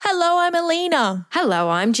Hello, I'm Alina.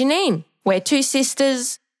 Hello, I'm Janine. We're two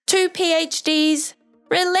sisters, two PhDs,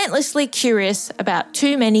 relentlessly curious about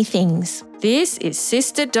too many things. This is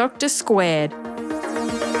Sister Doctor Squared.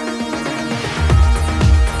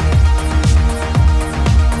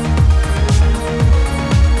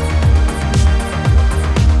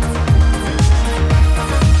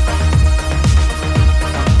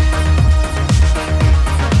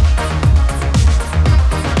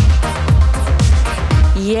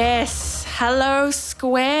 Yes, hello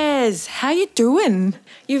squares. How you doing?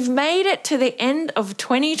 You've made it to the end of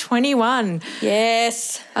 2021.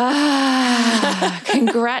 Yes.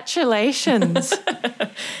 Congratulations.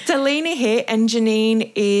 It's Alina here and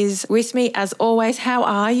Janine is with me as always. How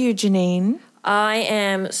are you, Janine? I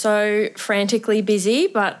am so frantically busy,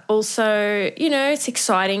 but also, it's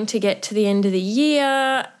exciting to get to the end of the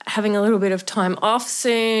year, having a little bit of time off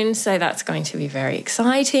soon, so that's going to be very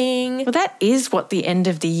exciting. Well, that is what the end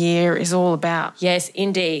of the year is all about. Yes,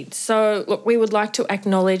 indeed. So, look, we would like to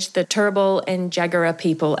acknowledge the Turrbal and Jagera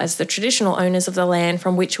people as the traditional owners of the land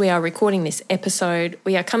from which we are recording this episode.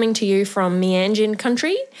 We are coming to you from Meanjin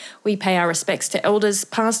country. We pay our respects to elders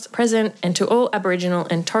past, present, and to all Aboriginal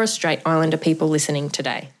and Torres Strait Islander people listening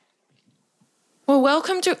today. Well,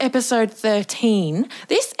 welcome to episode 13.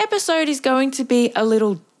 This episode is going to be a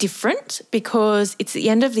little different because it's the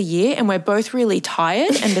end of the year and we're both really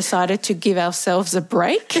tired and decided to give ourselves a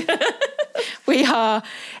break. We are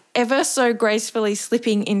ever so gracefully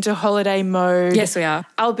slipping into holiday mode. Yes, we are.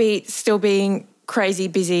 Albeit still being crazy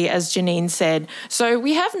busy, as Janine said. So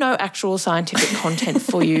we have no actual scientific content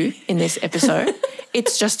for you in this episode.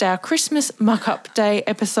 It's just our Christmas muck-up day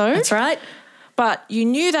episode. That's right. But you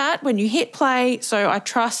knew that when you hit play, so I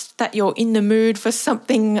trust that you're in the mood for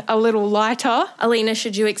something a little lighter. Alina,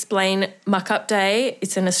 should you explain muck-up day?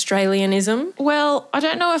 It's an Australianism. Well, I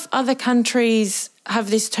don't know if other countries have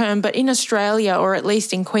this term, but in Australia, or at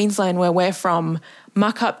least in Queensland where we're from,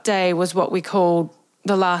 muck-up day was what we called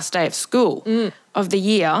the last day of school of the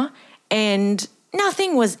year, and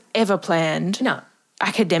nothing was ever planned. No.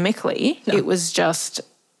 Academically. No. It was just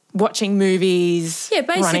watching movies,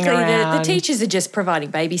 basically running around. The teachers are just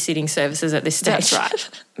providing babysitting services at this stage. That's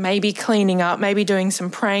right. Maybe cleaning up, maybe doing some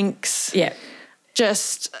pranks. Yeah.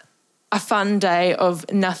 Just a fun day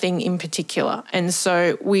of nothing in particular. And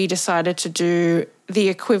so we decided to do the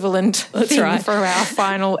equivalent thing for our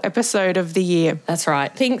final episode of the year. That's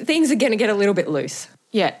right. Things are going to get a little bit loose.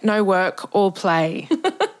 Yeah, no work, all play.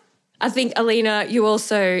 I think, Alina, you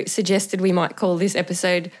also suggested we might call this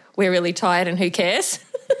episode We're Really Tired and Who Cares?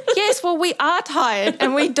 Yes, well, we are tired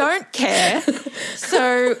and we don't care.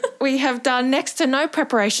 So we have done next to no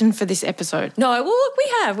preparation for this episode. No, well, look,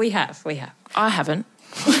 we have. I haven't.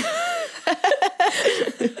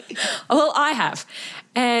 Well, I have.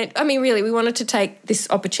 And, I mean, really, we wanted to take this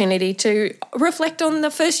opportunity to reflect on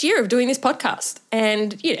the first year of doing this podcast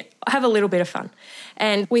and, have a little bit of fun.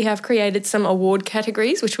 And we have created some award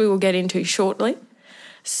categories, which we will get into shortly.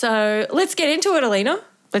 So let's get into it, Alina.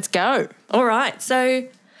 Let's go. All right. So,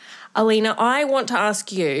 Alina, I want to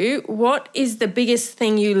ask you, what is the biggest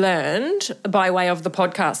thing you learned by way of the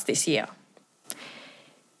podcast this year?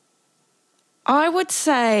 I would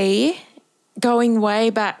say going way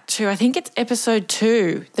back to, I think it's episode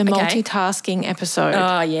 2, the multitasking episode.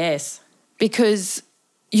 Oh, yes. Because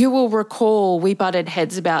you will recall we butted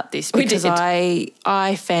heads about this because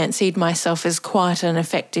I fancied myself as quite an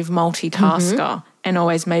effective multitasker and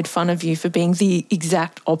always made fun of you for being the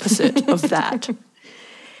exact opposite of that.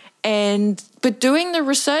 But doing the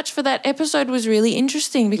research for that episode was really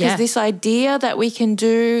interesting because this idea that we can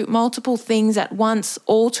do multiple things at once,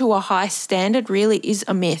 all to a high standard, really is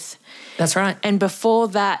a myth. That's right. And before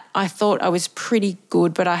that, I thought I was pretty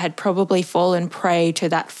good, but I had probably fallen prey to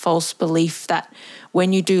that false belief that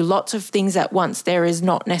when you do lots of things at once, there is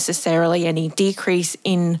not necessarily any decrease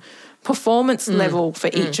in performance level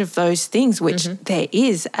for each of those things, which there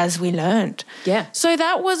is, as we learned. Yeah. So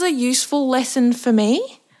that was a useful lesson for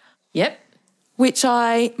me. Yep. Which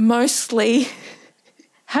I mostly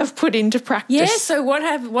have put into practice. Yeah, so what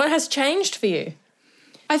has changed for you?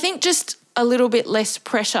 I think just a little bit less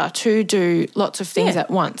pressure to do lots of things at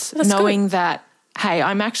once, knowing that, hey,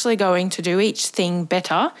 I'm actually going to do each thing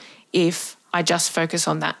better if I just focus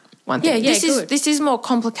on that one thing. This is more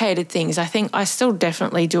complicated things. I think I still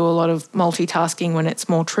definitely do a lot of multitasking when it's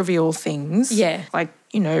more trivial things. Yeah. Like,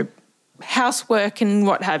 housework and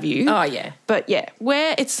what have you. Oh, yeah. But,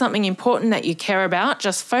 where it's something important that you care about,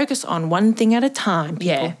 just focus on one thing at a time,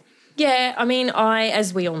 people. Yeah. Yeah, I mean,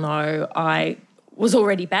 as we all know, I was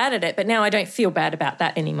already bad at it, but now I don't feel bad about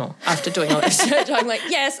that anymore after doing all that research. I'm like,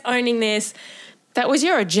 yes, owning this. That was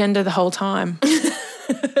your agenda the whole time.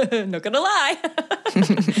 Not going to lie.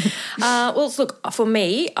 Well, look, for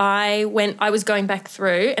me, I was going back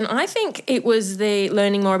through, and I think it was the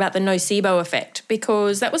learning more about the nocebo effect,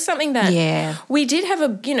 because that was something that we did have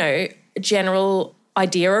a general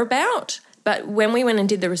idea about. But when we went and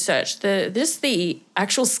did the research, the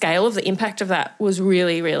actual scale of the impact of that was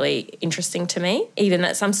really, really interesting to me. Even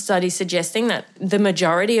that some studies suggesting that the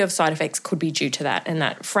majority of side effects could be due to that, and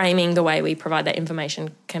that framing the way we provide that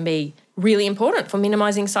information can be really important for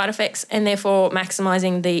minimising side effects and therefore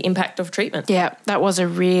maximising the impact of treatment. Yeah, that was a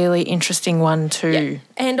really interesting one too. Yeah.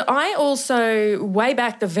 And I also, way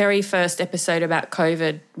back, the very first episode about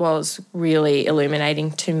COVID was really illuminating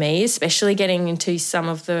to me, especially getting into some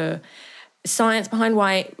of the science behind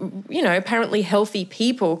why, apparently healthy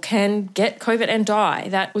people can get COVID and die.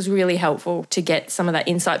 That was really helpful to get some of that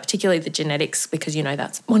insight, particularly the genetics, because,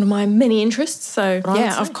 that's one of my many interests. So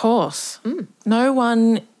yeah, of course. No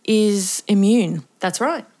one is immune. That's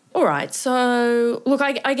right. All right. So, look,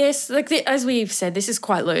 I guess, as we've said, this is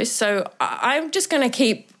quite loose. So I'm just going to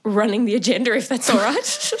keep running the agenda, if that's all right.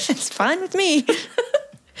 It's fine with me.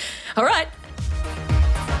 All right.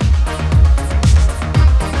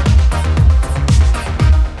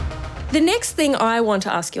 The next thing I want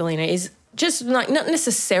to ask you, Alina, is just not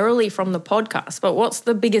necessarily from the podcast, but what's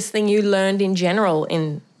the biggest thing you learned in general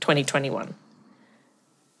in 2021?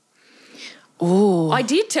 Ooh. I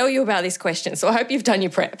did tell you about this question, so I hope you've done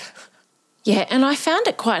your prep. Yeah, and I found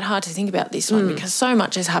it quite hard to think about this one because so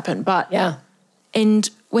much has happened. But and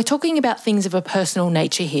we're talking about things of a personal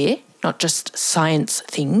nature here, not just science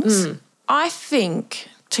things. I think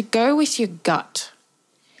to go with your gut.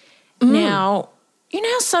 Now,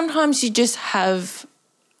 how sometimes you just have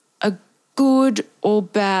a good or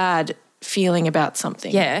bad feeling about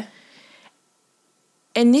something. Yeah.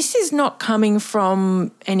 And this is not coming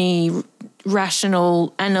from any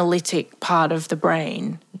rational, analytic part of the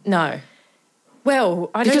brain. No. Well,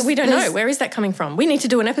 we don't know. Where is that coming from? We need to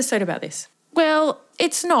do an episode about this. Well,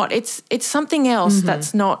 it's not. It's something else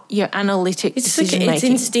that's not your analytic decision-making. It's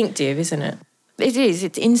instinctive, isn't it? It is.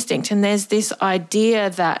 It's instinct. And there's this idea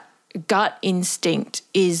that gut instinct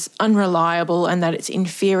is unreliable and that it's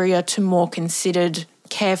inferior to more considered,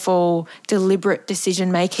 careful, deliberate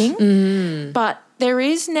decision-making. But there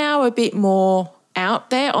is now a bit more out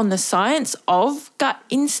there on the science of gut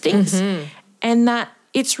instincts and that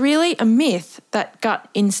it's really a myth that gut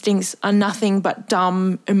instincts are nothing but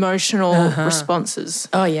dumb emotional responses.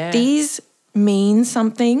 Oh, yeah. These mean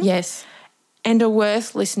something. Yes. And are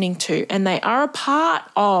worth listening to, and they are a part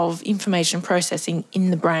of information processing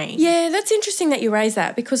in the brain. Yeah, that's interesting that you raise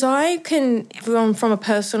that, because I can, from a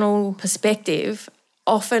personal perspective,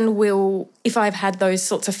 often will, if I've had those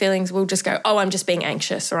sorts of feelings, will just go, oh, I'm just being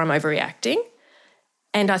anxious or I'm overreacting.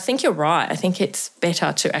 And I think you're right. I think it's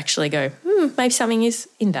better to actually go, maybe something is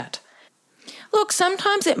in that. Look,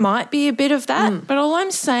 sometimes it might be a bit of that, but all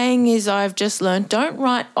I'm saying is I've just learned, don't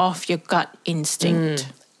write off your gut instinct.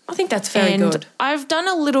 I think that's very good. I've done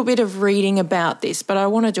a little bit of reading about this, but I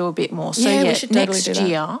want to do a bit more. So we should totally next do that.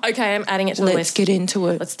 year. Okay, I'm adding it to the list. Let's get into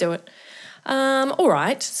it. Let's do it. All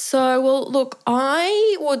right. So, well, look,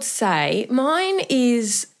 I would say mine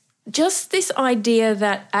is just this idea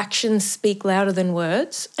that actions speak louder than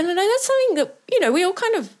words. And I know that's something that, we all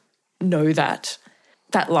kind of know that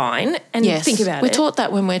line and think about it. We're taught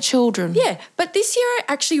that when we're children. Yeah, but this year I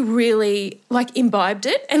actually really imbibed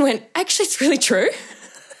it and went, actually, it's really true.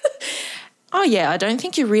 Oh, yeah, I don't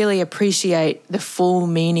think you really appreciate the full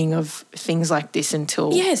meaning of things like this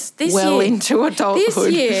until into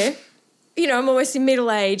adulthood. This year, I'm almost in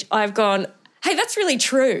middle age, I've gone, hey, that's really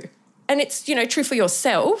true. And it's, true for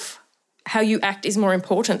yourself. How you act is more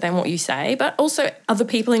important than what you say, but also other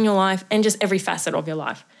people in your life and just every facet of your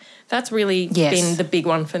life. That's really been the big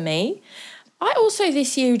one for me. I also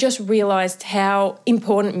this year just realised how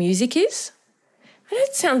important music is. And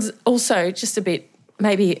it sounds also just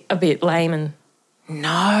maybe a bit lame and...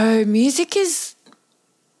 No, music is...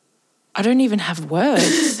 I don't even have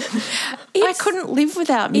words. I couldn't live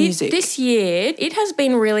without music. This year, it has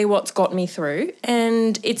been really what's got me through,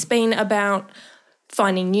 and it's been about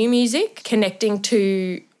finding new music, connecting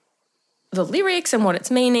to the lyrics and what it's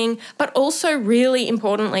meaning, but also really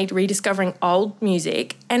importantly rediscovering old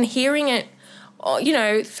music and hearing it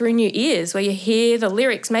through new ears, where you hear the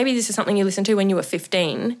lyrics. Maybe this is something you listened to when you were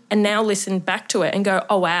 15 and now listen back to it and go,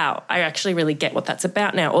 oh, wow, I actually really get what that's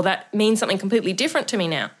about now, or that means something completely different to me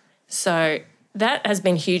now. So that has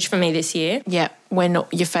been huge for me this year. Yeah, when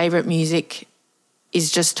your favourite music is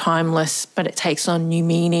just timeless, but it takes on new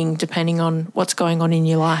meaning depending on what's going on in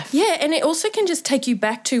your life. Yeah, and it also can just take you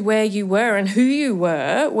back to where you were and who you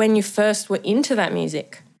were when you first were into that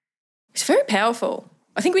music. It's very powerful.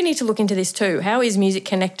 I think we need to look into this too. How is music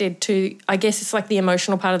connected to, I guess it's like the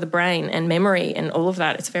emotional part of the brain and memory and all of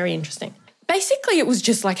that. It's very interesting. Basically, it was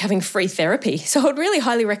just like having free therapy. So I'd really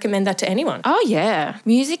highly recommend that to anyone. Oh, yeah.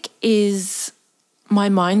 Music is my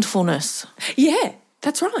mindfulness. Yeah,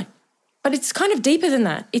 that's right. But it's kind of deeper than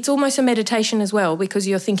that. It's almost a meditation as well because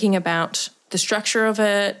you're thinking about the structure of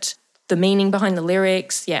it, the meaning behind the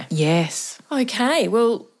lyrics. Yeah. Yes. Okay,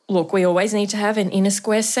 well, look, we always need to have an Inner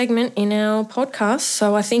Square segment in our podcast,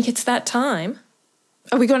 so I think it's that time.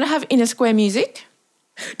 Are we going to have Inner Square music?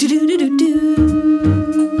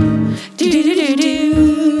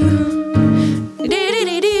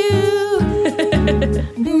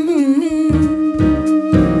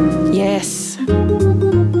 Yes.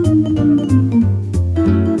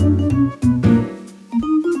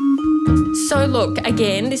 So look,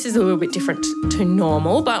 again, this is a little bit different to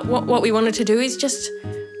normal, but what we wanted to do is just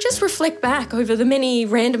reflect back over the many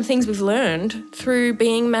random things we've learned through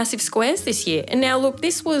being massive squares this year. And now look,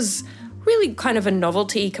 this was really kind of a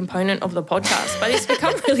novelty component of the podcast, but it's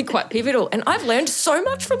become really quite pivotal. And I've learned so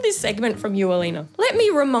much from this segment from you, Alina. Let me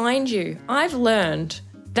remind you, I've learned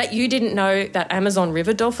that you didn't know that Amazon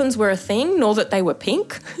river dolphins were a thing, nor that they were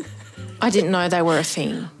pink. I didn't know they were a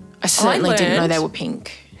thing. I certainly didn't know they were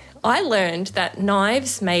pink. I learned that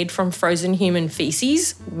knives made from frozen human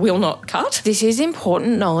feces will not cut. This is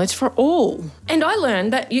important knowledge for all. And I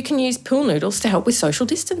learned that you can use pool noodles to help with social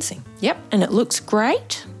distancing. Yep, and it looks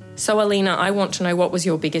great. So, Alina, I want to know, what was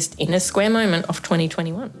your biggest Inner Square moment of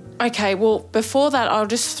 2021? Okay, well, before that, I'll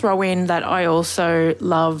just throw in that I also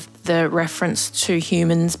love the reference to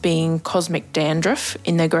humans being cosmic dandruff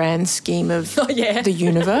in the grand scheme of the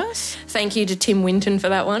universe. Thank you to Tim Winton for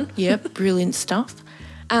that one. Yep, brilliant stuff.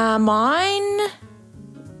 Mine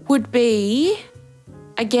would be,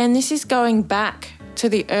 again, this is going back to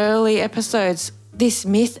the early episodes, this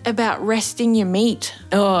myth about resting your meat.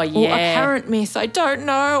 Oh, yeah. Or apparent myth. I don't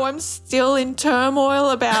know. I'm still in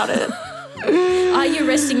turmoil about it. Are you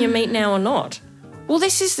resting your meat now or not? Well,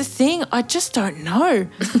 this is the thing. I just don't know.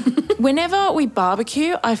 Whenever we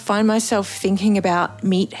barbecue, I find myself thinking about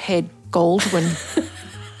Meathead Goldwyn.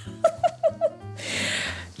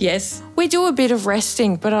 Yes. We do a bit of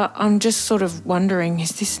resting, but I'm just sort of wondering,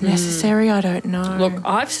 is this necessary? I don't know. Look,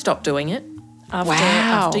 I've stopped doing it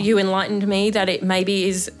after you enlightened me that it maybe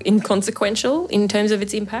is inconsequential in terms of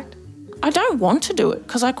its impact. I don't want to do it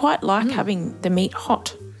because I quite like having the meat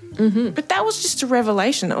hot. Mm-hmm. But that was just a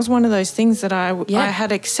revelation. That was one of those things that I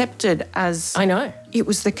had accepted as... I know. It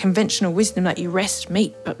was the conventional wisdom that you rest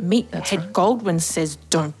meat, but Meathead Goldwyn says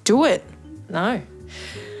don't do it. No.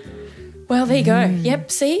 Well, there you go. Yep,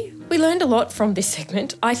 see, we learned a lot from this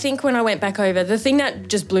segment. I think when I went back over, the thing that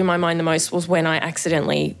just blew my mind the most was when I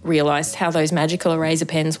accidentally realised how those magical eraser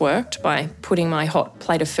pens worked by putting my hot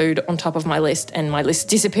plate of food on top of my list and my list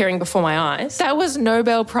disappearing before my eyes. That was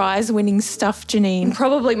Nobel Prize winning stuff, Janine.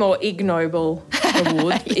 Probably more Ig Nobel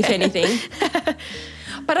award, if anything.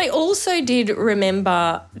 But I also did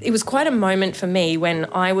remember, it was quite a moment for me when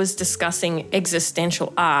I was discussing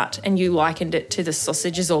existential art and you likened it to the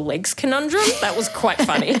sausages or legs conundrum. That was quite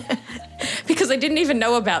funny because I didn't even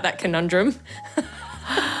know about that conundrum.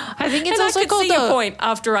 I think it's and also I could called see your point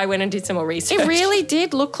after I went and did some more research. It really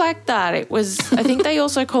did look like that. It was, I think they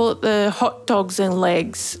also call it the hot dogs and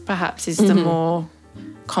legs, perhaps is the more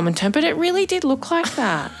common term, but it really did look like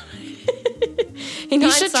that. You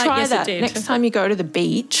should try that next time you go to the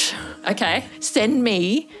beach. Okay. Send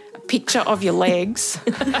me a picture of your legs.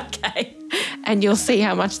 Okay. And you'll see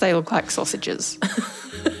how much they look like sausages.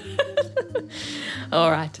 All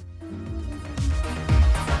right.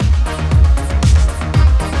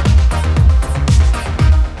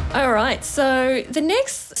 All right. So the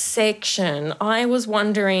next section, I was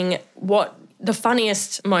wondering what the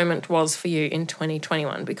funniest moment was for you in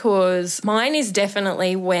 2021, because mine is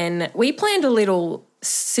definitely when we planned a little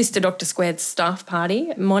Sister Dr. Squared staff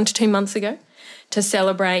party 1 to 2 months ago to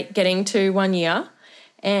celebrate getting to 1 year.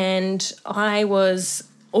 And I was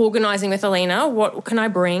organising with Alina, what can I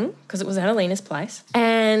bring? Because it was at Alina's place.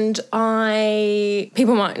 And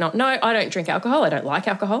people might not know, I don't drink alcohol. I don't like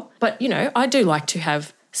alcohol. But, you know, I do like to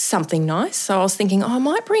have something nice. So I was thinking, I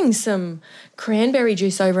might bring some cranberry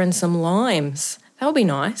juice over and some limes. That would be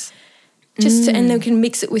nice. And then we can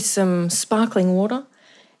mix it with some sparkling water.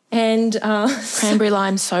 And cranberry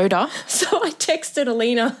lime soda. So I texted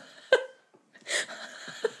Alina.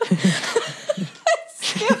 That's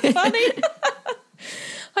so funny.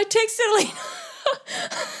 I texted Alina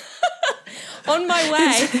on my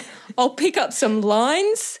way. I'll pick up some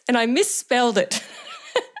lines, and I misspelled it.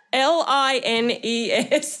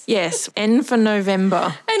 Lines. Yes, N for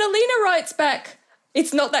November. And Alina writes back,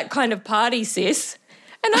 "It's not that kind of party, sis."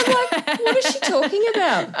 And I'm like, what is she talking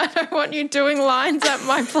about? I don't want you doing lines at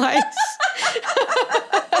my place.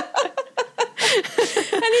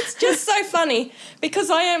 And it's just so funny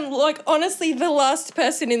because I am, like, honestly the last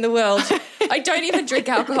person in the world. I don't even drink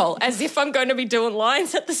alcohol, as if I'm going to be doing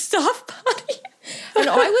lines at the staff party. And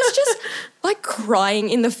I was just, like, crying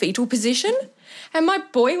in the fetal position. And my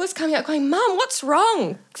boy was coming out going, Mum, what's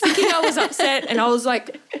wrong? Thinking I was upset. And I was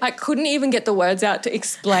like, I couldn't even get the words out to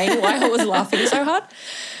explain why I was laughing so hard.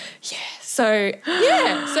 So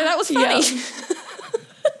that was funny.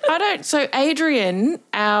 Yeah. So Adrian,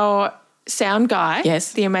 our sound guy,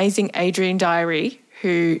 yes, the amazing Adrian Diary,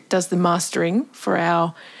 who does the mastering for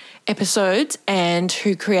our episodes and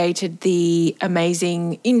who created the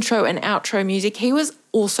amazing intro and outro music, he was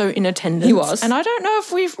also in attendance. He was. And I don't know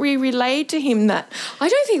if we relayed to him that I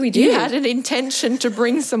don't think we did. You had an intention to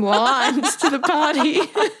bring some lines to the party.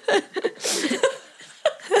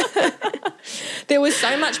 There was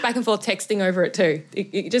so much back and forth texting over it too.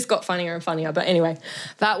 It just got funnier and funnier. But anyway,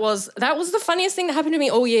 that was the funniest thing that happened to me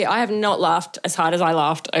all year. I have not laughed as hard as I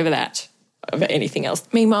laughed over anything else.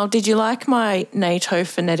 Meanwhile, did you like my NATO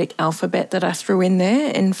phonetic alphabet that I threw in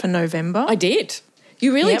there and for November? I did.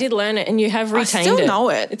 You really did learn it and you have retained it. I still know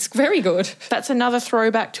it. It's very good. That's another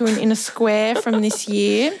throwback to an inner square from this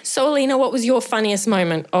year. So, Alina, what was your funniest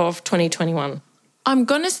moment of 2021? I'm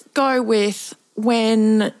going to go with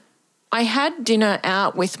when I had dinner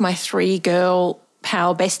out with my 3 girl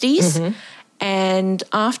pal besties, and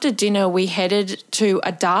after dinner we headed to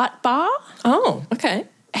a dart bar. Oh, okay.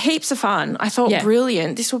 Heaps of fun. I thought,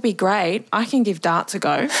 brilliant, this will be great. I can give darts a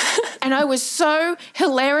go. And I was so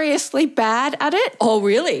hilariously bad at it. Oh,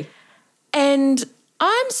 really? And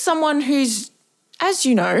I'm someone who's, as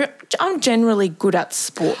you know, I'm generally good at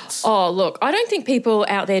sports. Oh, look, I don't think people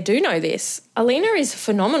out there do know this. Alina is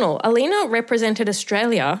phenomenal. Alina represented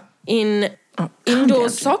Australia in indoor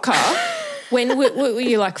soccer when were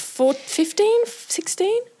you like 15,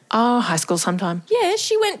 16? Oh, high school sometime. Yeah,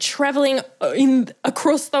 she went travelling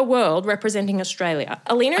across the world representing Australia.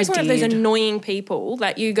 Alina is one of those annoying people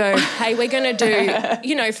that you go, hey, we're going to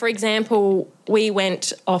do, for example, we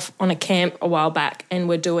went off on a camp a while back and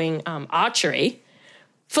we're doing archery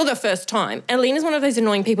for the first time. Alina's one of those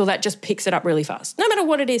annoying people that just picks it up really fast. No matter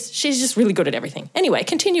what it is, she's just really good at everything. Anyway,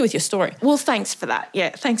 continue with your story. Well, thanks for that.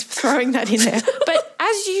 Yeah, thanks for throwing that in there. But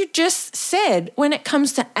as you just said, when it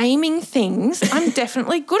comes to aiming things, I'm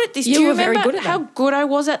definitely good at this. Do you were remember very good at how good I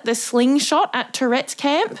was at the slingshot at Tourette's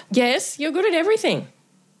camp? Yes, you're good at everything.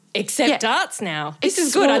 Except darts now. This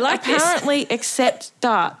is good. I like this. Apparently, except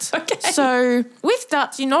darts. Okay. So with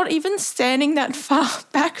darts, you're not even standing that far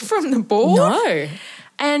back from the board. No.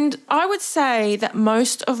 And I would say that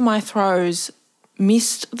most of my throws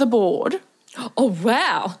missed the board. Oh,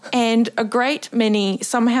 wow. And a great many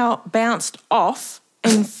somehow bounced off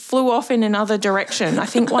and flew off in another direction. I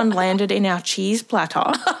think one landed in our cheese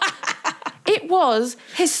platter. It was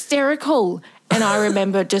hysterical. And I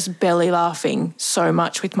remember just belly laughing so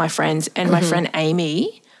much with my friends. And my friend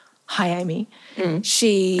Amy, hi Amy,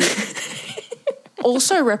 she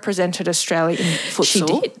also represented Australia in futsal. She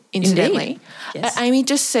did, incidentally. Indeed. Yes. Amy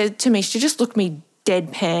just said to me, she just looked me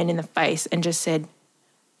deadpan in the face and just said,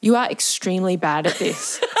 you are extremely bad at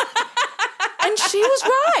this. And she was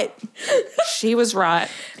right. She was right.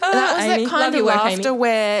 That was Amy, that kind of work, laughter Amy.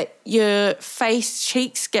 where your face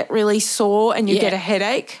cheeks get really sore and you get a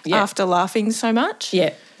headache after laughing so much.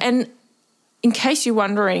 Yeah. And in case you're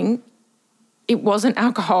wondering, it wasn't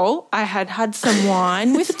alcohol. I had some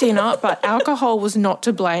wine with dinner, but alcohol was not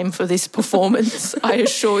to blame for this performance, I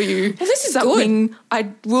assure you. Well, this is something good.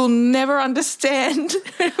 I will never understand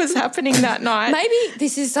it was happening that night. Maybe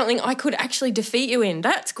this is something I could actually defeat you in.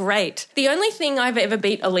 That's great. The only thing I've ever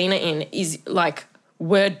beat Alina in is like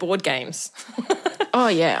word board games. Oh,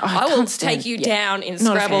 yeah. I will take you down in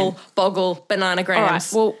Not a Scrabble, fan. Boggle, Bananagrams. All right,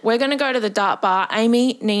 well, we're going to go to the dart bar.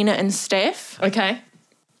 Amy, Nina and Steph, Okay.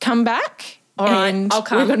 come back. All right, and I'll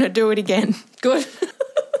come. We're going to do it again. Good.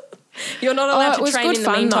 You're not allowed it to was train good in the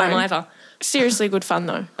fun, meantime though. either. Seriously good fun,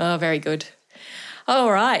 though. Oh, very good.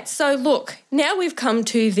 All right. So, look, now we've come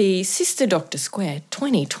to the Sister Doctor Square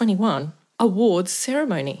 2021 awards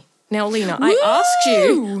ceremony. Now, Lena, I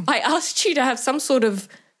asked you to have some sort of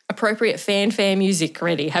appropriate fanfare music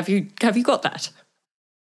ready. Have you got that?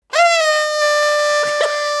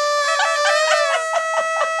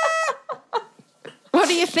 What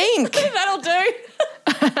do you think? That'll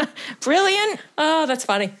do. Brilliant. Oh, that's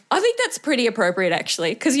funny. I think that's pretty appropriate,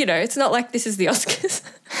 actually, because, it's not like this is the Oscars.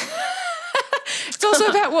 It's also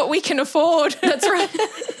about what we can afford. That's right.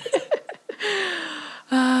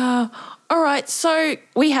 All right, so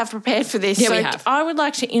we have prepared for this. Yeah, so we have. I would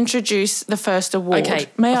like to introduce the first award. Okay.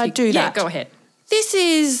 May I do that? Yeah, go ahead. This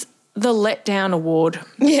is the Letdown Award.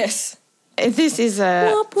 Yes. This is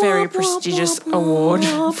a very prestigious award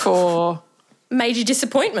for... Major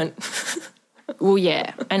disappointment. Well,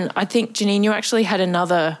 yeah. And I think, Janine, you actually had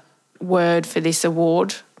another word for this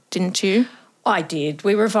award, didn't you? I did.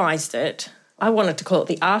 We revised it. I wanted to call it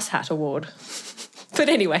the Arse Hat Award. But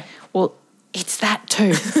anyway. Well, it's that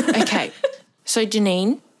too. Okay. So,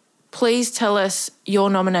 Janine, please tell us your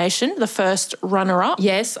nomination, the first runner-up.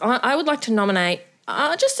 Yes, I would like to nominate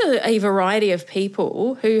just a variety of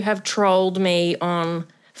people who have trolled me on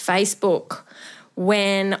Facebook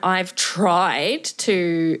when I've tried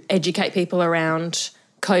to educate people around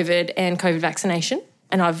COVID and COVID vaccination.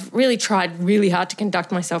 And I've really tried really hard to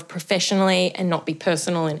conduct myself professionally and not be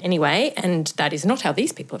personal in any way. And that is not how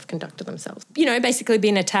these people have conducted themselves. You know, basically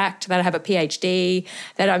being attacked, that I have a PhD,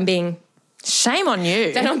 that I'm being... Shame on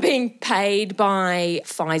you. That I'm being paid by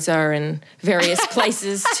Pfizer and various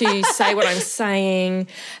places to say what I'm saying,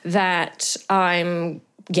 that I'm...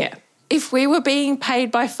 Yeah. If we were being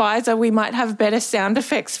paid by Pfizer, we might have better sound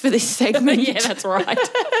effects for this segment. Yeah, that's right.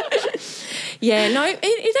 Yeah, no,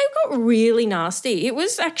 they got really nasty. It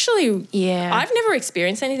was actually, I've never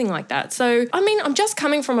experienced anything like that. So, I mean, I'm just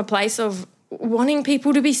coming from a place of wanting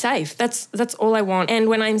people to be safe. That's all I want. And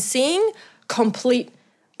when I'm seeing complete,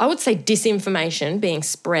 I would say, disinformation being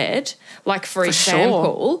spread, like, for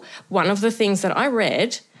example, one of the things that I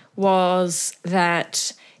read was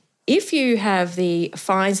that if you have the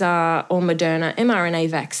Pfizer or Moderna mRNA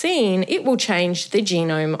vaccine, it will change the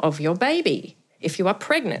genome of your baby if you are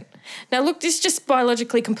pregnant. Now, look, this is just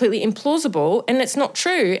biologically completely implausible and it's not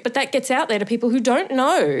true, but that gets out there to people who don't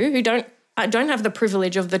know, who don't have the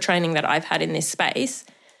privilege of the training that I've had in this space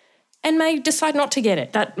and may decide not to get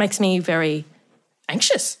it. That makes me very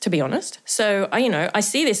anxious, to be honest. So, I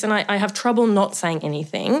see this and I have trouble not saying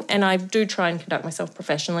anything, and I do try and conduct myself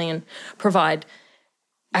professionally and provide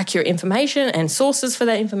accurate information and sources for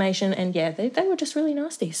that information, and they were just really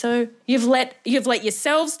nasty. So you've let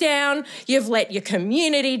yourselves down, you've let your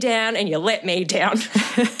community down, and you let me down.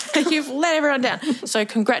 You've let everyone down. So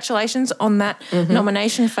congratulations on that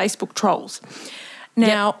nomination, Facebook trolls.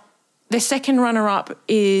 Now, the second runner-up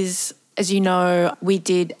is, as you know, we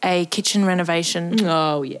did a kitchen renovation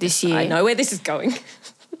this year. I know where this is going.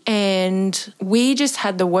 And we just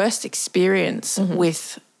had the worst experience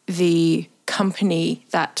with the company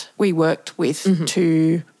that we worked with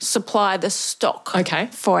to supply the stock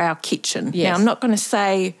for our kitchen. Yes. Now, I'm not going to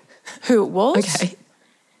say who it was. Okay.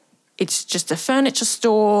 It's just a furniture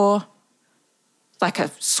store, like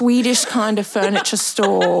a Swedish kind of furniture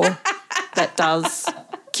store that does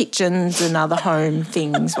kitchens and other home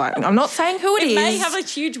things. I'm not saying who it is. It may have a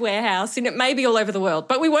huge warehouse and it may be all over the world,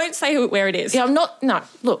 but we won't say where it is. Yeah,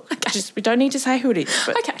 just we don't need to say who it is.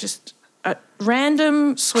 But just a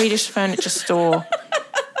random Swedish furniture store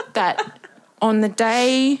that on the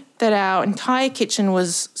day that our entire kitchen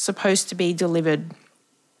was supposed to be delivered,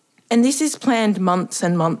 and this is planned months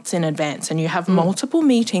and months in advance, and you have multiple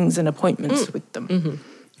meetings and appointments with them.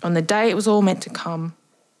 On the day it was all meant to come,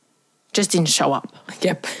 just didn't show up.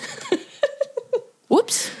 Yep.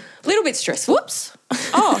 Whoops. A little bit stressful. Whoops.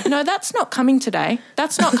 Oh, no, that's not coming today.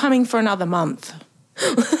 That's not coming for another month.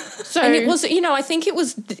 So, and it was, I think it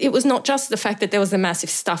was not just the fact that there was a massive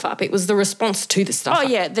stuff up, it was the response to the stuff up. Oh,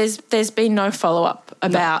 yeah, there's been no follow-up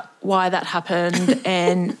about why that happened,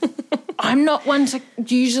 and I'm not one to,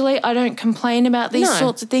 usually I don't complain about these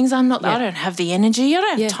sorts of things. I don't have the energy, I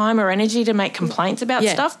don't have time or energy to make complaints about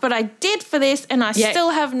stuff, but I did for this and I still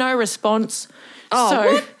have no response. Oh,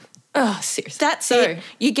 so what? Oh, seriously. That's it.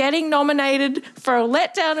 You're getting nominated for a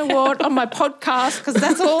letdown award on my podcast because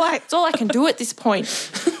that's all I can do at this point.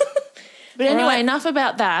 But anyway, enough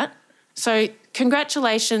about that. So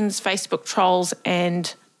congratulations, Facebook trolls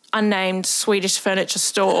and unnamed Swedish furniture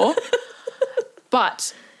store.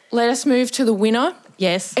 But let us move to the winner.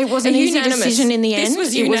 Yes. It was an easy decision in the end. This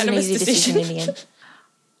was a unanimous decision in the end.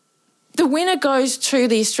 The winner goes to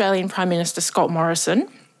the Australian Prime Minister, Scott Morrison.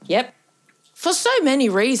 Yep. For so many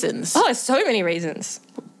reasons. Oh, so many reasons.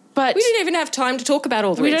 But we didn't even have time to talk about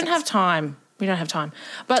all the reasons. We don't have time.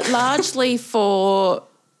 But largely for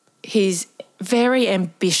his very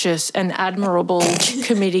ambitious and admirable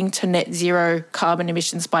committing to net zero carbon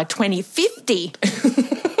emissions by 2050.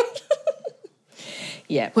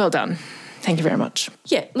 Yeah. Well done. Thank you very much.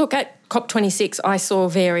 Yeah. Look, at COP26, I saw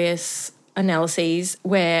various analyses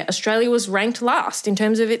where Australia was ranked last in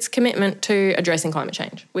terms of its commitment to addressing climate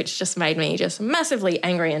change, which just made me just massively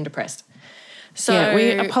angry and depressed. So yeah,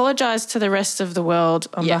 we apologise to the rest of the world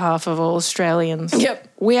on behalf of all Australians. Yep.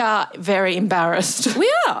 We are very embarrassed.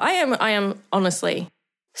 We are. I am honestly.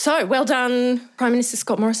 So well done, Prime Minister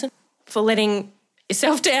Scott Morrison, for letting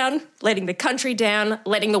yourself down, letting the country down,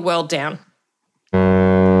 letting the world down.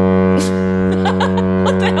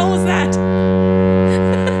 What the hell was that?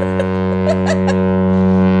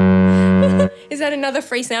 Is that another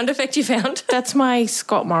free sound effect you found? That's my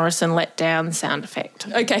Scott Morrison let down sound effect.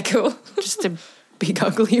 Okay, cool. Just a big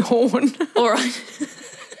ugly horn. All right.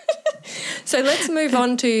 So let's move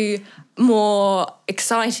on to more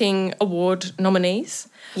exciting award nominees.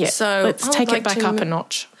 Yeah, So let's take it back up a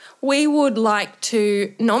notch. We would like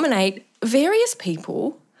to nominate various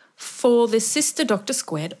people for the Sister Doctor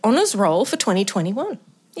Squared Honours Roll for 2021.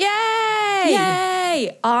 Yay!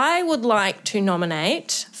 Yay! I would like to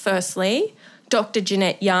nominate, firstly, Dr.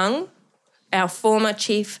 Jeanette Young, our former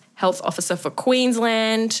Chief Health Officer for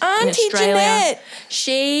Queensland in Auntie Australia. Jeanette!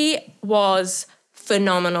 She was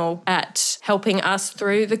phenomenal at helping us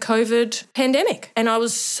through the COVID pandemic. And I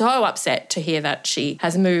was so upset to hear that she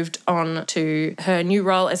has moved on to her new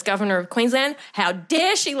role as Governor of Queensland. How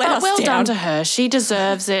dare she let us Well down? done to her. She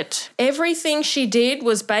deserves it. Everything she did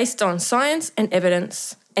was based on science and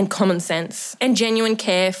evidence and common sense and genuine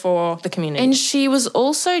care for the community. And she was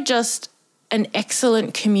also just an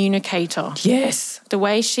excellent communicator. yes. The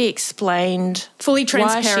way she explained Fully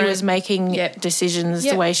transparent. why she was making Yep. decisions,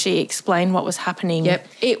 Yep. the way she explained what was happening. Yep.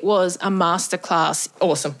 It was a masterclass.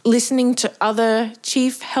 Awesome. Listening to other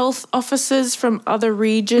chief health officers from other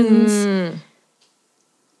regions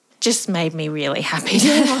just made me really happy.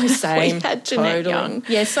 Oh, same. We had Jeanette Young.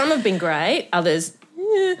 Yeah, some have been great. Others,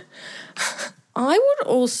 I would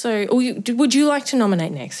also... would you like to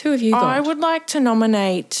nominate next? Who have you got? I would like to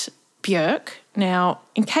nominate Björk. Now,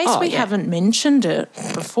 in case we yeah. haven't mentioned it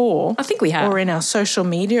before, I think we have. or in our social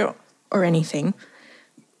media or anything,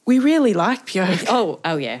 we really like Björk.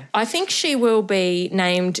 Oh yeah. I think she will be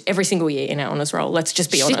named every single year in our honours roll. Let's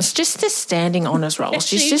just be honest. It's just a standing honours roll.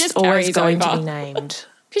 She's She just just always carries going to over. be named.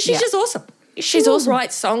 Because she's Yeah. just awesome. She's will awesome.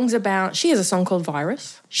 write songs about... She has a song called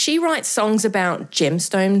Virus. She writes songs about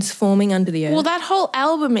gemstones forming under the earth. Well, that whole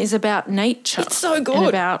album is about nature. It's so good. And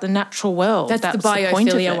about the natural world. That's the point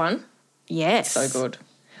of biophilia it. one. Yes. So good.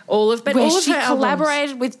 All of Where she her albums.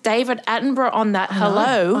 collaborated with David Attenborough on that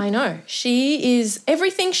Hello. I know. She is...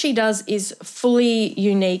 Everything she does is fully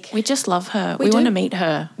unique. We just love her. We We do. want to meet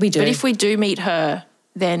her. We do. But if we do meet her,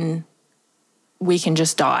 then we can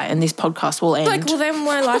just die and this podcast will end. Like, well, then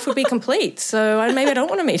my life would be complete. So maybe I don't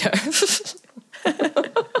want to meet her.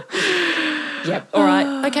 Yep. All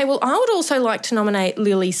right. Okay, well, I would also like to nominate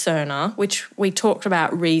Lily Cerner, which we talked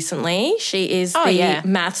about recently. She is the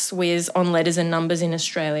maths whiz on letters and numbers in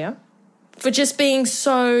Australia, for just being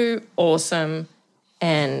so awesome,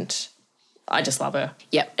 and I just love her.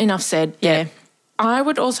 Yep, enough said. Yeah. I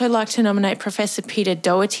would also like to nominate Professor Peter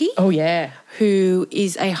Doherty, Oh, yeah. who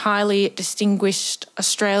is a highly distinguished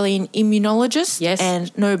Australian immunologist Yes.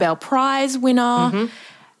 and Nobel Prize winner,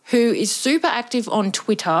 who is super active on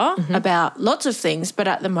Twitter about lots of things, but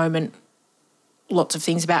at the moment, lots of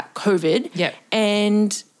things about COVID. Yep.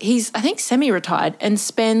 And he's, I think, semi-retired and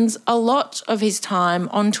spends a lot of his time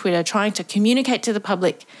on Twitter trying to communicate to the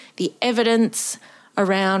public the evidence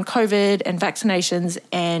around COVID and vaccinations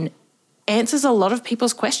and answers a lot of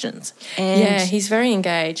people's questions. And Yeah, he's very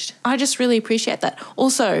engaged. I just really appreciate that.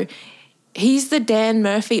 Also, he's the Dan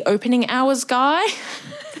Murphy opening hours guy.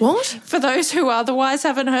 What? For those who otherwise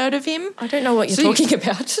haven't heard of him. I don't know what you're So- talking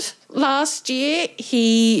about. Last year,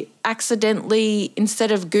 he accidentally,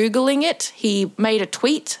 instead of Googling it, he made a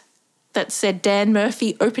tweet that said Dan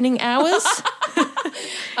Murphy opening hours.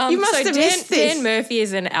 You must have missed this. Dan Murphy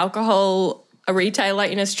is an alcohol retailer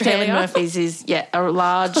in Australia. Dan Murphy's is, a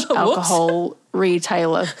large alcohol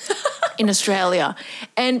retailer in Australia.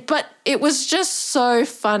 But it was just so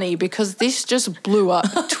funny because this just blew up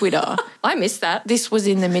Twitter. I missed that. This was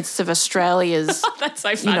in the midst of Australia's That's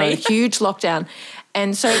so funny. huge lockdown.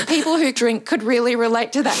 And so people who drink could really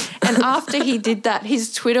relate to that. And after he did that,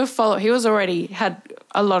 his Twitter he was already had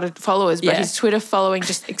a lot of followers, but his Twitter following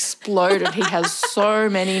just exploded. He has so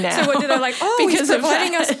many now. So what did they like? Oh, Because he's of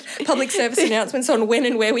providing that. us public service announcements on when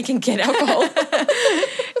and where we can get alcohol.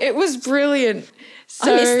 It was brilliant.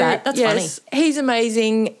 So, I missed that. That's funny. He's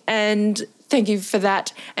amazing, and thank you for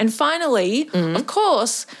that. And finally, of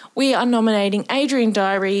course, we are nominating Adrian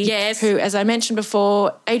Diary, who, as I mentioned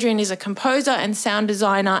before, Adrian is a composer and sound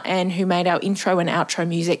designer and who made our intro and outro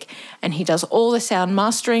music, and he does all the sound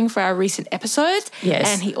mastering for our recent episodes. Yes.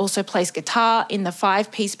 And he also plays guitar in the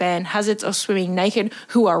 5-piece band Hazards of Swimming Naked,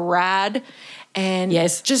 who are rad. and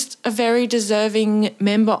Yes. just a very deserving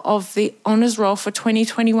member of the honours roll for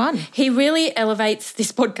 2021. He really elevates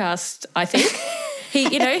this podcast, I think.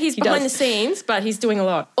 He's behind the scenes, but he's doing a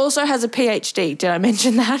lot. Also has a PhD. Did I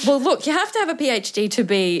mention that? Well, look, you have to have a PhD to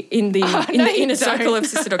be in the inner circle of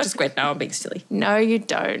Sister Dr. Squed. No, I'm being silly. No, you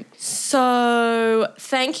don't. So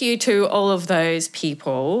thank you to all of those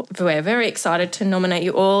people. We're very excited to nominate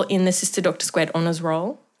you all in the Sister Dr. Squed honours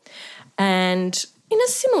roll. And in a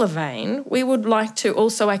similar vein, we would like to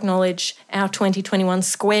also acknowledge our 2021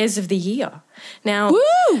 Squares of the Year. Now,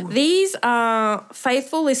 these are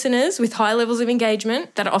faithful listeners with high levels of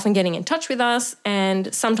engagement that are often getting in touch with us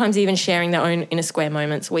and sometimes even sharing their own inner square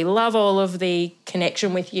moments. We love all of the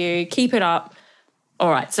connection with you. Keep it up.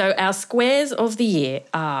 All right, so our Squares of the Year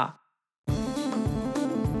are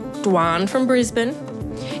Dwan from Brisbane,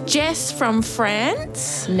 Jess from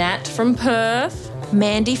France, Nat from Perth,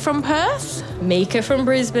 Mandy from Perth, Mika from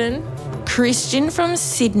Brisbane, Christian from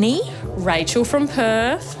Sydney, Rachel from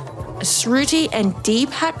Perth, Shruti and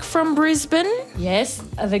Deepak from Brisbane. yes,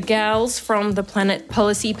 the gals from the Planet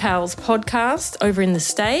Policy Pals podcast over in the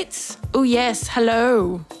States. Oh, yes,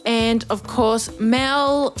 hello. And, of course,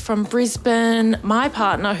 Mel from Brisbane, my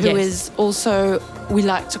partner, who is also, we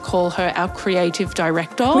like to call her our creative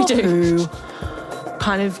director. We do. Who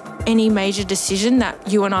kind of any major decision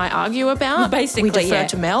that you and I argue about, Basically, we defer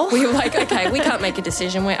to Mel. We were like, okay, we can't make a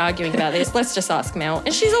decision. We're arguing about this. Let's just ask Mel.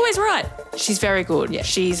 And she's always right. She's very good. Yeah.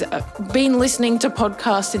 She's been listening to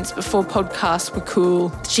podcasts since before podcasts were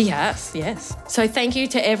cool. She has, yes. So thank you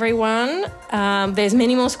to everyone. There's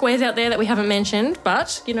many more squares out there that we haven't mentioned,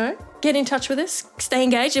 but, get in touch with us, stay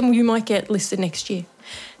engaged, and you might get listed next year.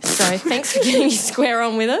 So thanks for getting your square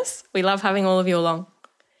on with us. We love having all of you along.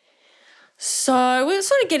 So we're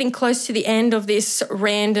sort of getting close to the end of this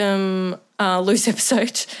random loose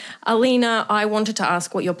episode. Alina, I wanted to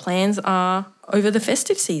ask what your plans are over the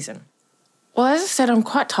festive season. Well, as I said, I'm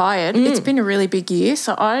quite tired. It's been a really big year,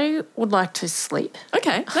 so I would like to sleep.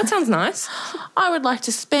 Okay, that sounds nice. I would like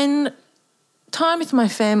to spend time with my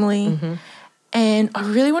family and I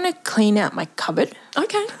really want to clean out my cupboard.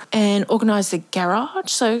 Okay. And organise the garage.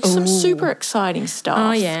 So some super exciting stuff.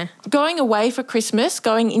 Oh, yeah. Going away for Christmas,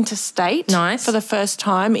 going interstate. Nice. For the first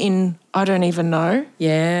time in, I don't even know.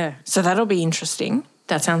 Yeah. So that'll be interesting.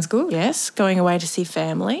 That sounds good. Yes, going away to see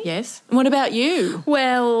family. Yes. And what about you?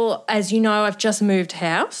 Well, as you know, I've just moved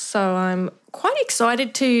house, so I'm quite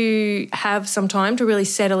excited to have some time to really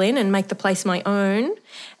settle in and make the place my own.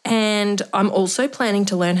 And I'm also planning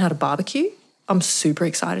to learn how to barbecue. I'm super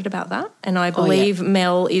excited about that. And I believe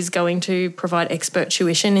Mel is going to provide expert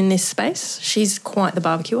tuition in this space. She's quite the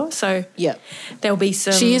barbecuer. So there'll be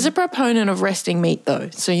some... She is a proponent of resting meat though,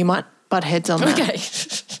 so you might butt heads on that. Okay.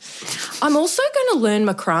 I'm also going to learn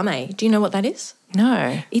macrame. Do you know what that is?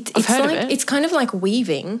 No. I've heard of it. It's kind of like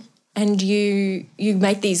weaving, and you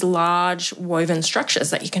make these large woven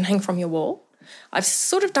structures that you can hang from your wall. I've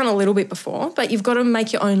sort of done a little bit before, but you've got to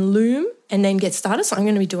make your own loom and then get started. So I'm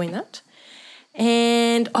going to be doing that.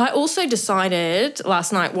 And I also decided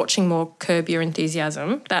last night, watching more Curb Your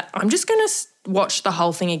Enthusiasm, that I'm just going to watch the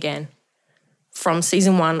whole thing again from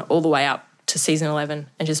season 1 all the way up to season 11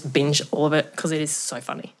 and just binge all of it because it is so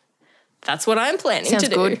funny. That's what I'm planning to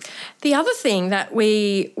do. Good. The other thing that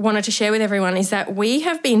we wanted to share with everyone is that we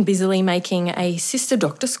have been busily making a Sister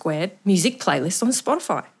Dr. Squared music playlist on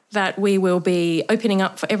Spotify that we will be opening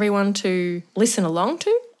up for everyone to listen along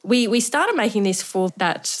to. We started making this for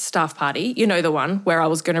that staff party, the one where I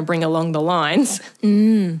was going to bring along the lines.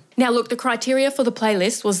 Now, look, the criteria for the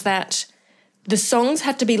playlist was that the songs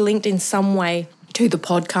had to be linked in some way to the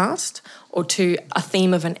podcast or to a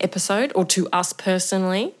theme of an episode or to us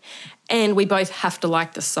personally, and we both have to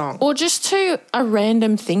like the song. Or just to a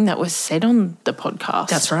random thing that was said on the podcast.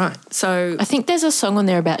 That's right. So I think there's a song on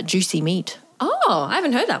there about juicy meat. Oh, I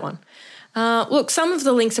haven't heard that one. Look, some of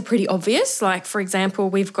the links are pretty obvious. Like, for example,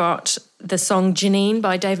 we've got the song Janine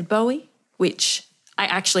by David Bowie, which I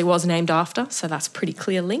actually was named after, so that's a pretty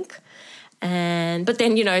clear link. But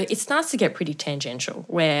then, it starts to get pretty tangential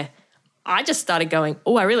where I just started going,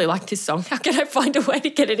 oh, I really like this song. How can I find a way to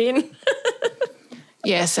get it in?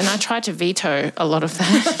 Yes, and I tried to veto a lot of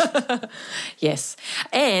that. Yes.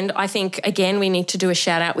 And I think, again, we need to do a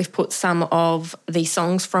shout out. We've put some of the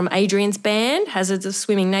songs from Adrian's band, Hazards of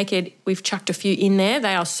Swimming Naked. We've chucked a few in there.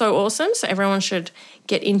 They are so awesome, so everyone should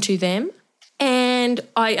get into them. And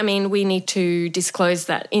I mean, we need to disclose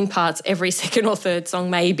that in parts every second or third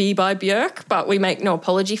song may be by Björk, but we make no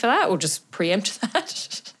apology for that. We'll just preempt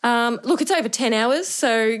that. Look, it's over 10 hours,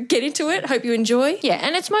 so get into it. Hope you enjoy. Yeah,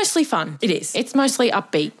 and it's mostly fun. It is. It's mostly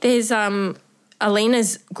upbeat. There's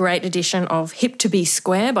Alina's great edition of Hip to Be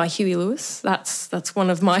Square by Huey Lewis. That's one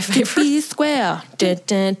of my favourites. Be square.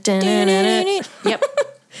 Yep,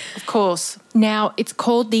 of course. Now, it's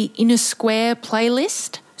called the Inner Square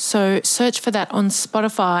playlist, so search for that on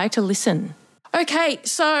Spotify to listen. Okay,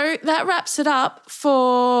 so that wraps it up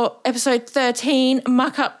for episode 13,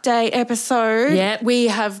 Muck Up Day episode. Yep. We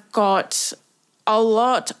have got a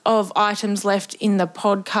lot of items left in the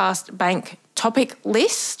podcast bank topic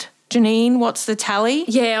list. Janine, what's the tally?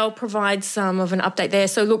 Yeah, I'll provide some of an update there.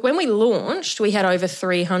 So look, when we launched, we had over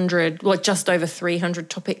 300, well, just over 300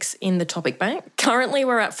 topics in the topic bank. Currently,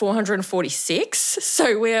 we're at 446.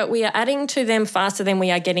 So we are adding to them faster than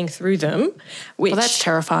we are getting through them. Which, Well, that's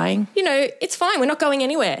terrifying. you know, it's fine. We're not going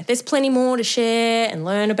anywhere. There's plenty more to share and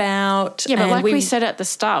learn about. Yeah, but and like we said at the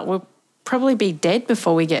start, we'll probably be dead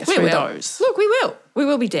before we get through those. Look, we will. We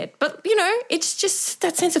will be dead. But, you know, it's just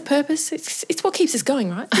that sense of purpose. It's what keeps us going,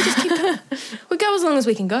 right? We just keep going. We go as long as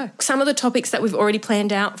we can go. Some of the topics that we've already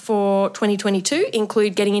planned out for 2022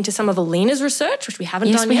 include getting into some of Alina's research, which we haven't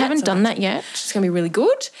done yet. Yes, we haven't done that yet. It's going to be really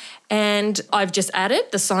good. And I've just added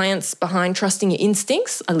the science behind trusting your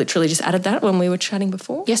instincts. I literally just added that when we were chatting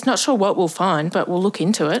before. Yes, not sure what we'll find, but we'll look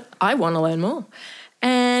into it. I want to learn more.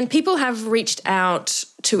 And people have reached out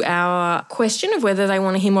to our question of whether they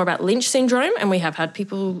want to hear more about Lynch syndrome, and we have had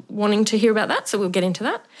people wanting to hear about that, so we'll get into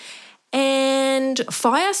that. And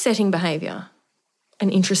fire setting behaviour, an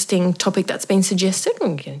interesting topic that's been suggested.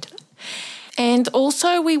 We'll get into that. And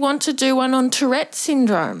also we want to do one on Tourette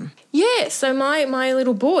syndrome. Yeah, so my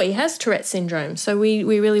little boy has Tourette syndrome, so we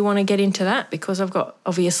really want to get into that because we've got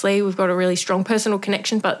a really strong personal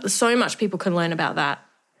connection, but there's so much people can learn about that.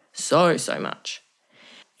 So much.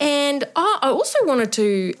 And I also wanted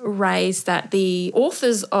to raise that the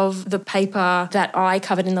authors of the paper that I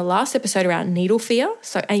covered in the last episode around needle fear,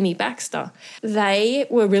 so Amy Baxter, they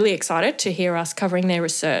were really excited to hear us covering their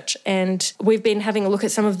research. And we've been having a look at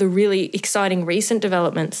some of the really exciting recent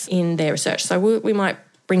developments in their research. So we might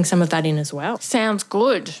bring some of that in as well. Sounds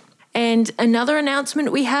good. And another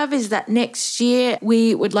announcement we have is that next year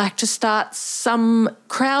we would like to start some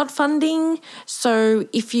crowdfunding. So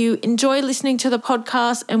if you enjoy listening to the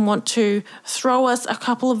podcast and want to throw us a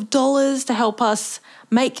couple of dollars to help us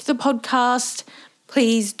make the podcast,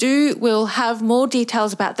 please do. We'll have more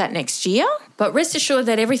details about that next year. But rest assured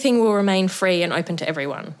that everything will remain free and open to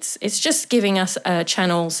everyone. It's just giving us a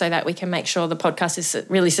channel so that we can make sure the podcast is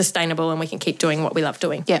really sustainable and we can keep doing what we love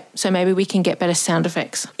doing. Yeah, so maybe we can get better sound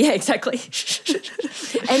effects. Yeah, exactly.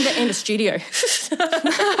 and a studio.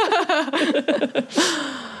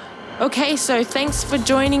 Okay, so thanks for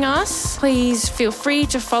joining us. Please feel free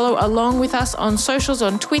to follow along with us on socials,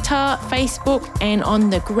 on Twitter, Facebook, and on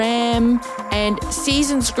the gram. And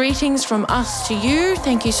season's greetings from us to you.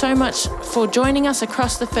 Thank you so much for joining us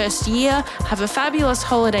across the first year. Have a fabulous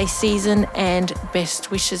holiday season and best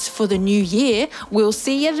wishes for the new year. We'll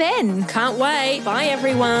see you then. Can't wait. Bye,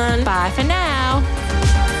 everyone. Bye for now.